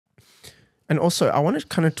And also, I want to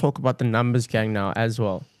kind of talk about the numbers gang now as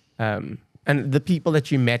well, and the people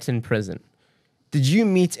that you met in prison. Did you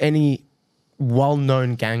meet any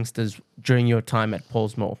well-known gangsters during your time at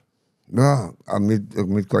Pollsmoor? No, I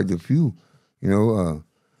met quite a few. You know,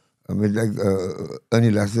 I met like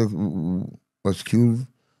Ernie Lasser was killed.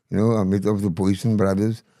 You know, I met of the Poison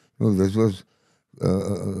Brothers. You know, this was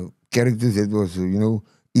characters that was,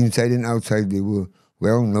 inside and outside. They were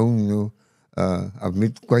well known, I've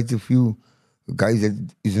met quite a few guys that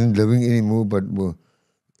isn't living anymore, but were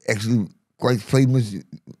actually quite famous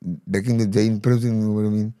back in the day in prison, you know what I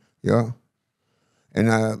mean? Yeah. And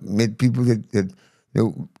I met people that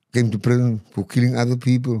came to prison for killing other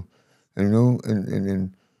people,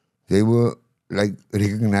 and they were like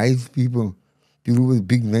recognized people with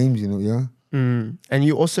big names, yeah. And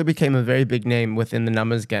you also became a very big name within the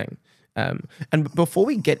Numbers Gang. And before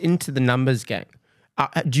we get into the Numbers Gang,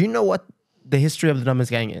 do you know what the history of the Numbers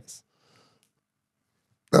Gang is?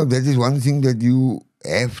 Well, that is one thing that you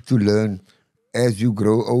have to learn as you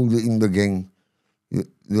grow older in the gang.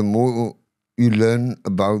 The more you learn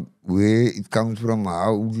about where it comes from,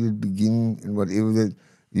 how did it begin, and whatever that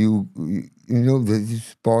that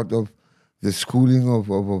is part of the schooling of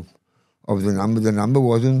the number. The number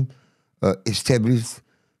wasn't established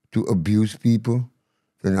to abuse people.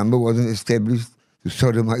 The number wasn't established to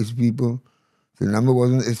sodomize people. The number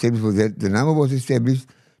wasn't established for that. The number was established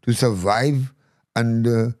to survive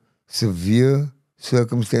under severe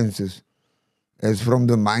circumstances. As from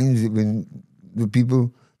the mines, when the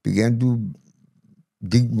people began to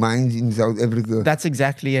dig mines in South Africa. That's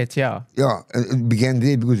exactly it, yeah. Yeah, it began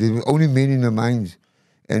there because there were only men in the mines.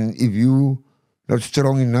 And if you not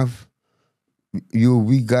strong enough, you're a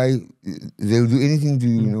weak guy, they'll do anything to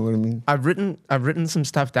you, you know what I mean? I've written some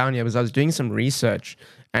stuff down here because I was doing some research,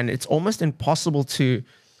 and it's almost impossible to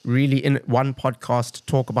really in one podcast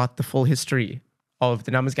talk about the full history of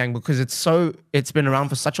the Numbers Gang because it's been around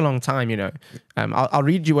for such a long time, I'll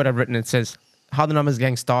read you what I've written. It says how the Numbers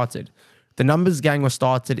Gang started. The Numbers Gang was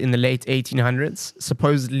started in the late 1800s,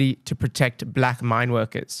 supposedly to protect black mine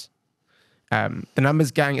workers. The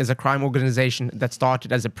Numbers Gang is a crime organization that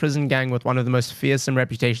started as a prison gang with one of the most fearsome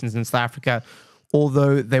reputations in South Africa.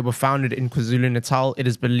 Although they were founded in KwaZulu-Natal, it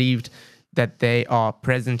is believed that they are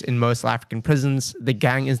present in most African prisons. The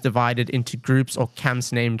gang is divided into groups or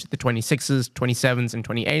camps named the 26s, 27s, and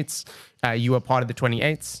 28s. You are part of the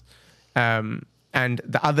 28s. And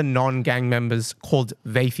the other non-gang members called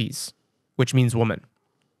Vafies, which means woman.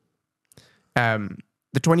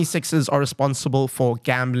 The 26ers are responsible for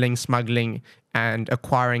gambling, smuggling, and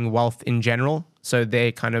acquiring wealth in general. So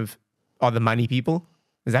they kind of are the money people.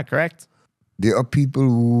 Is that correct? There are people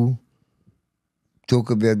who talk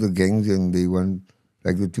about the gangs and they want,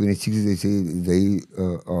 like the 26ers, they say they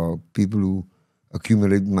are people who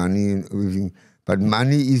accumulate money and everything. But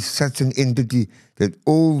money is such an entity that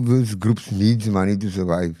all those groups needs money to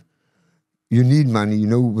survive. You need money,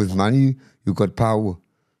 with money you got power.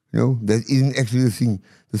 That isn't actually the thing.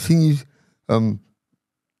 The thing is,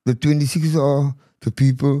 the 26 are the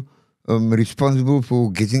people responsible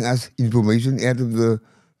for getting us information out of the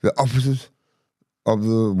officers of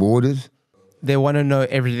the warders. They want to know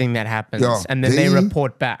everything that happens, and then they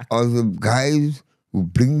report back. Are the guys who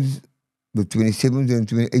brings the 27th and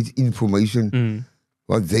 28th information,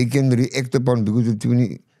 what they can react upon, because the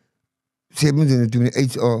 27th and the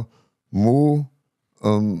 28th are more,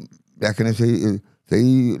 how can I say,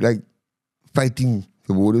 they like fighting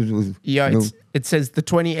the warders with. Yeah, it says the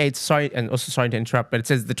 28th, sorry to interrupt, but it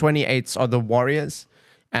says the 28th are the warriors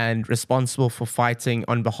and responsible for fighting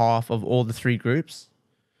on behalf of all the three groups.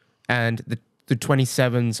 And the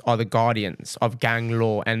 27s are the guardians of gang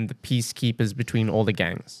law and the peacekeepers between all the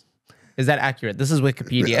gangs. Is that accurate? This is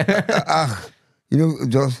Wikipedia.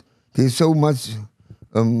 Josh, there's so much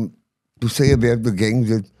to say about the gangs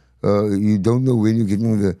that you don't know when you're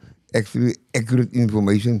getting the actually accurate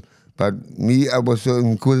information. But me, I was an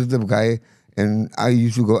inquisitive guy, and I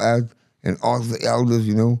used to go out and ask the elders,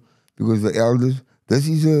 because the elders, this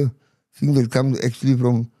is a thing that comes actually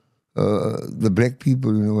from the black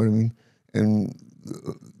people, you know what I mean? And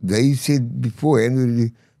they said beforehand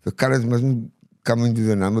really, the colors mustn't come into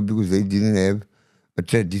the number because they didn't have a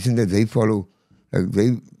tradition that they follow. Like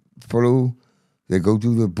they go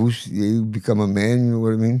to the bush, they become a man, you know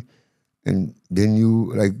what I mean? And then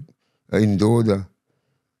you like in Doda.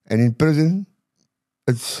 And in prison,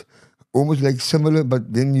 it's almost like similar,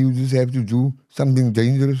 but then you just have to do something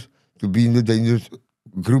dangerous to be in the dangerous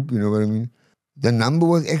group, you know what I mean? The number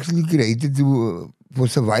was actually created for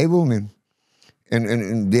survival, man.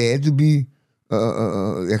 And there had to be,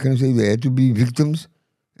 there had to be victims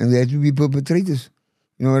and there had to be perpetrators.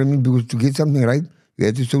 You know what I mean? Because to get something right, you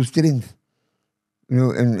have to show strength. You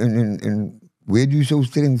know, and where do you show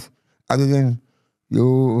strength other than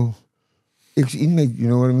your ex-inmate? You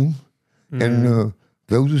know what I mean? And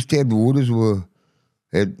those who stabbed warders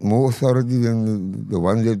had more authority than the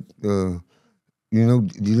ones that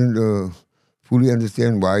didn't fully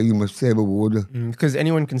understand why you must stab a warder. Because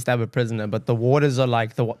anyone can stab a prisoner, but the warders are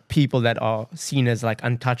like the people that are seen as like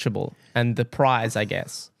untouchable and the prize, I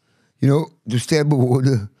guess. You know, to stab a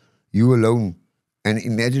warder, you alone, and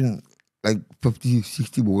imagine like 50,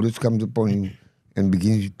 60 warders comes upon you and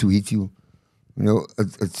begins to hit you. You know,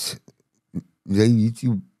 they hit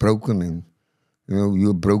you broken, man. You know, you're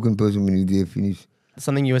a broken person when you're finished.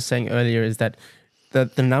 Something you were saying earlier is that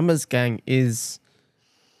the numbers gang is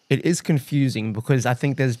confusing because I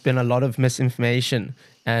think there's been a lot of misinformation,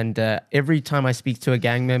 and every time I speak to a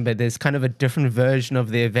gang member, there's kind of a different version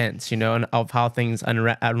of the events, you know, and of how things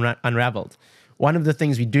unraveled. One of the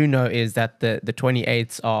things we do know is that the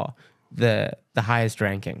 28s are the highest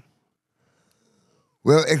ranking.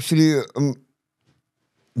 Well, actually,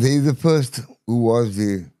 they're the first who was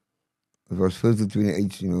the. It was first the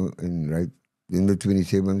 28s, you know, and right then the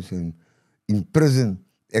 27s, and in prison,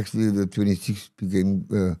 actually the 26 became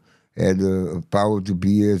had power to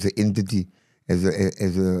be as an entity, as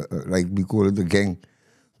a like we call it a gang.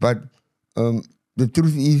 But the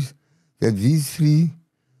truth is that these three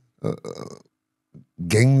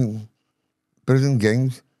prison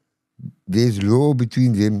gangs, there's law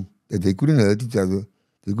between them that they couldn't hurt each other,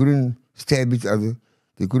 they couldn't stab each other,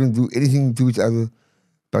 they couldn't do anything to each other,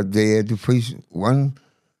 but they had to face one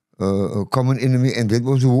common enemy, and that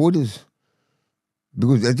was the warders.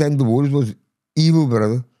 Because at that time the warders was evil,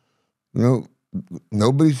 brother. You know,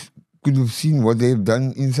 nobody could have seen what they have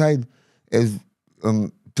done inside. As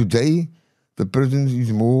today, the prison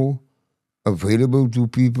is more available to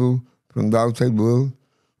people from the outside world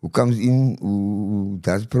who comes in, who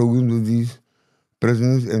does programs with these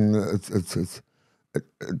prisoners, and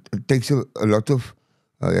it takes a lot of,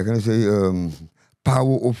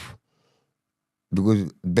 power off.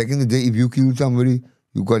 Because back in the day, if you killed somebody,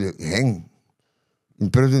 you got hanged. In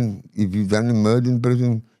prison, if you've done a murder in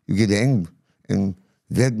prison, you get hanged. And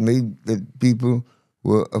that made that people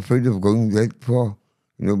were afraid of going that far.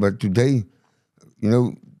 You know, but today, you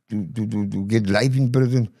know, to get life in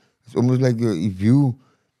prison, it's almost like if you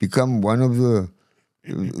become one of the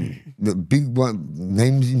big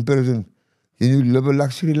names in prison, then you live a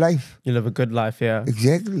luxury life. You live a good life, yeah.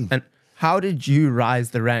 Exactly. And how did you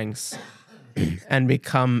rise the ranks and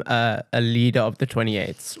become a leader of the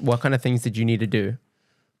 28s? What kind of things did you need to do?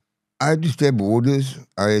 I had to stab orders.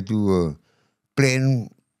 I had to plan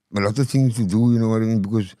a lot of things to do, you know what I mean?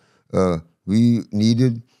 Because we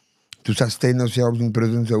needed to sustain ourselves in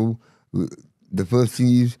prison. So the first thing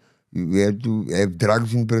is we had to have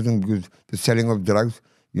drugs in prison, because the selling of drugs,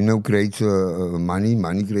 you know, creates money.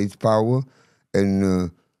 Money creates power.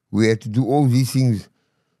 And we had to do all these things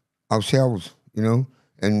ourselves, you know.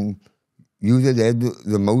 And you that had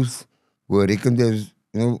the most were reckoned as,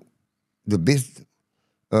 you know, the best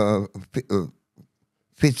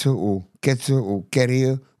fetcher or catcher or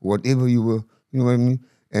carrier, whatever you were, you know what I mean?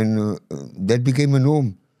 And that became a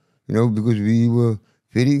norm, you know, because we were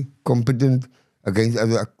very competent against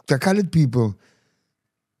the colored people.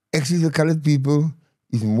 Actually, the colored people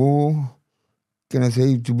is more, can I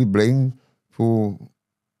say, to be blamed for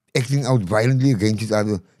acting out violently against each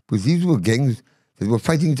other. Because these were gangs that were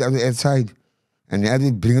fighting each other outside. And now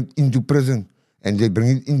they bring it into prison. And they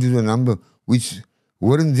bring it into the number, which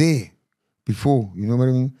weren't there before, you know what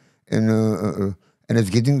I mean? And it's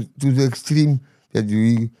getting to the extreme that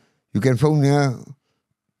you can phone now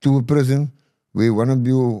to a prison where one of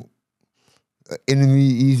your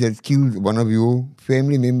enemy is that killed one of your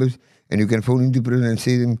family members, and you can phone into prison and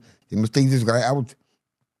say them, they must take this guy out.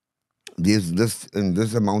 There's this and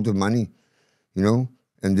this amount of money, you know,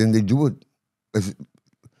 and then they do it.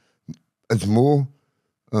 It's more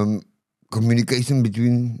communication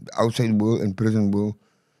between the outside world and prison world.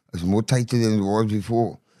 It's more tighter than it was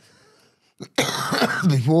before.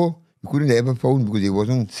 Before, you couldn't have a phone because there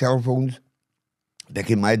wasn't cell phones back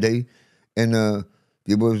in my day. And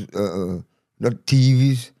there was not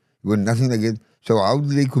TVs, there was nothing like that. So how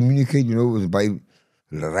did they communicate? You know, it was by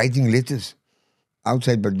writing letters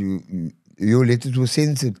outside, but your letters were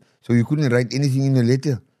censored. So you couldn't write anything in a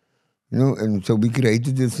letter. You know, and so we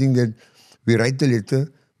created this thing that we write the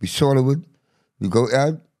letter, we swallow it, we go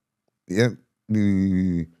out, yeah,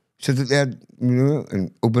 we set it out, you know,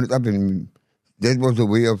 and open it up, and that was the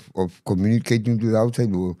way of communicating to the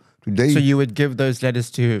outside world. Today, so you would give those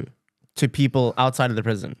letters to people outside of the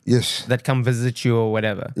prison? Yes. That come visit you or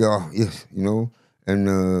whatever? Yeah, yes, you know. and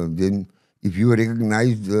then if you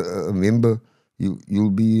recognize a member,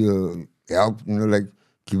 you'll be helped. Like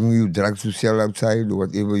giving you drugs to sell outside or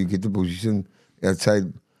whatever. You get a position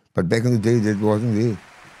outside. But back in the day, that wasn't there.